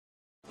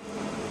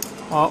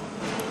好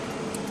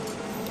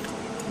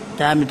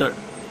 ，diameter，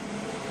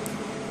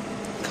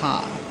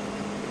 卡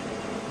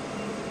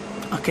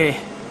 ，OK，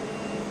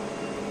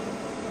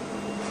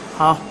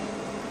 好，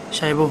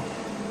下一步，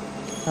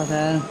下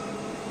层，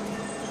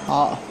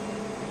好，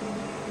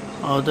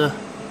好的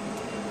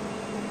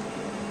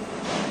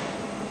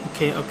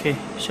 ，OK，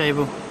 下一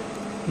步，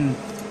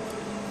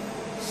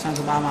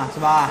 38嘛，是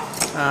吧？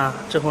啊，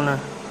之后呢？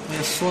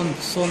顺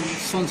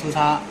出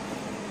它，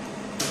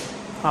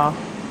好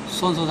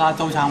顺出它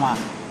周长嘛。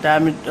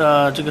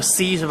diameter， 这个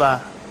C 是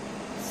吧？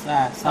是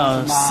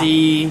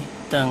，C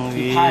等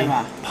于派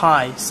嘛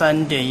pi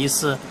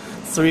 3.14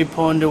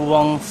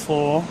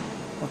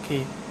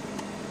 3.14，OK，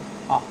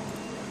 好，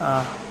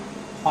啊，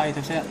画一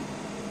条线，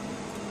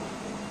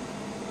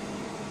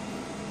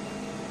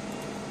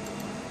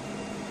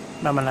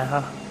慢慢来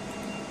哈。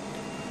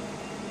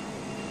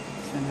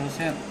选条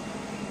线，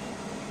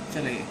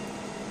这里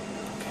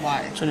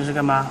Y， 这里是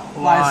干嘛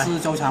 ？Y 是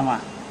周长嘛？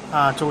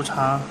啊，周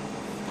长。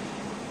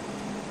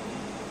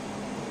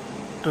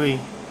对。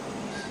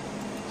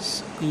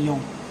应用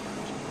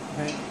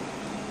 ，OK。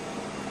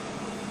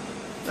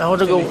然后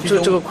这个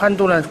宽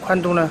度呢？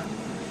宽度呢？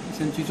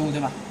先居中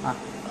对吧？啊，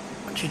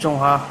居中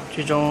哈，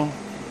居中。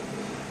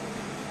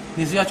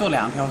你是要做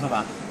2条是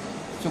吧？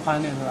最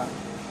宽的那个是吧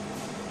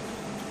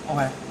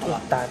 ？OK， 好了。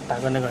打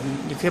个那个，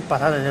你可以把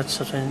它的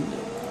尺寸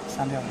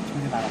删掉，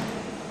重新来吧。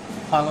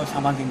画个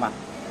长方形吧。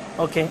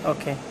OK，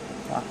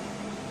 啊。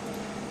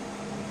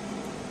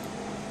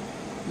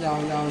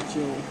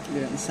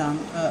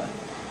119.32。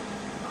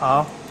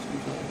好。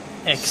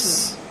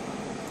X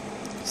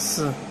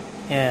 4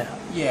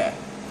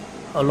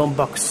 ，Yeah。A long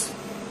box。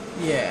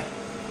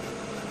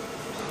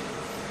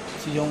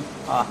集中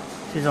啊。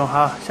集中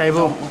好，下一步。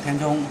我填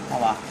充，好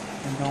吧。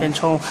填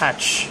充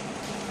hatch。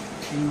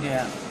填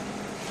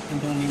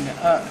充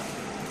0.2。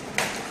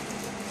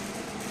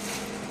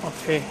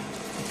OK，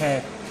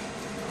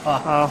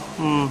 好。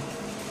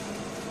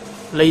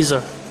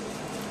Laser，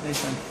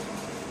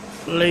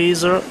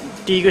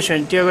 第二个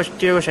选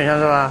项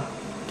是吧？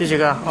第几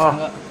个啊？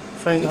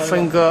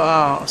分割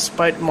啊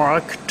 ，Spite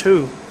Mark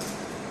 2。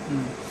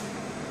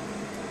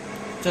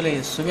这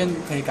里随便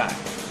可以改。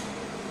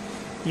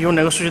用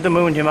哪个数据都没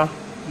问题吗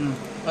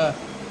？2，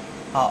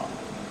好。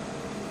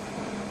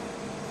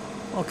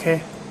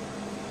OK。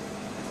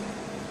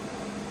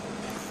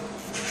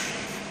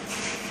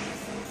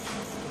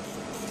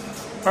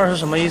2是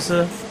什么意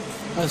思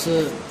？2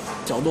是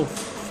角度。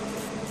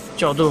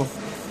角度。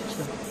是。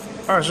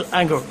2是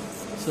angle。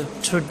是。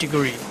2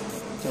 degree。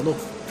角度。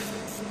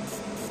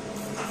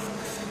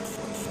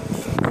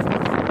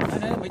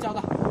没照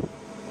到。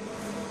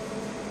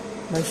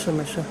没事。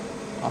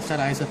好，再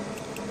来一次。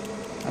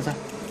来这。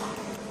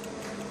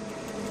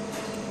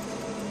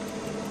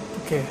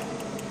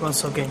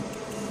OK，once again。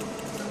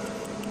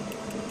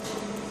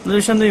那就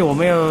相当于我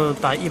们要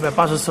打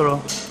180次喽。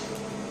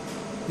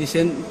你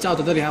先照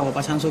着这里啊，我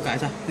把参数改一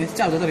下。你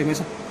照着这里没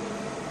事。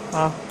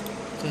啊。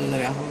照着这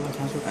里啊，我把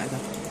参数改一下。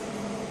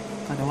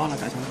刚才忘了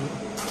改参数。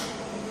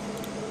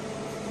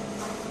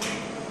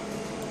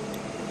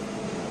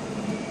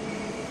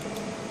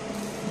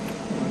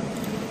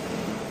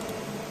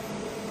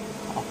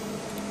好。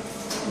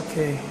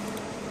OK。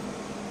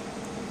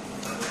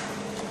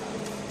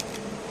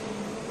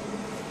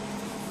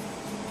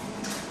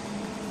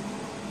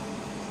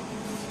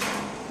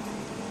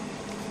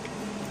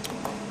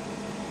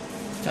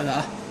照着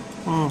啊。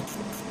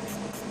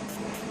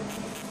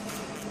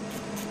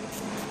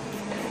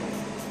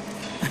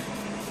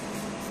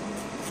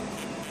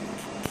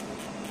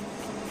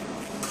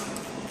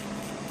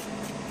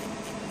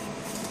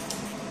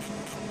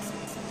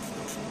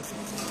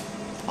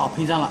好，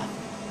拼上了，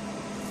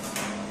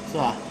是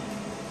吧？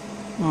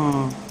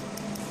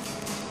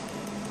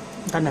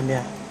打两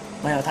遍？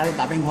没有，它是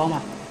打边框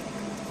嘛。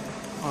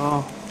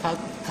哦。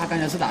他刚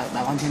才是打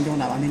完填充，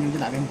就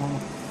打边框嘛。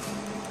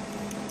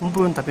我们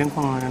不用打边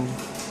框啊。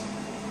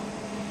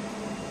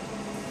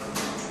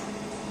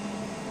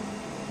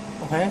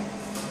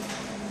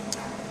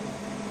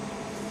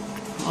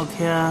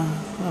OK 啊，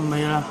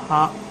没了，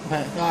好。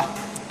OK 是吧？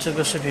这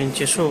个视频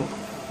结束。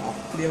好，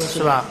第二个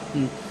是吧？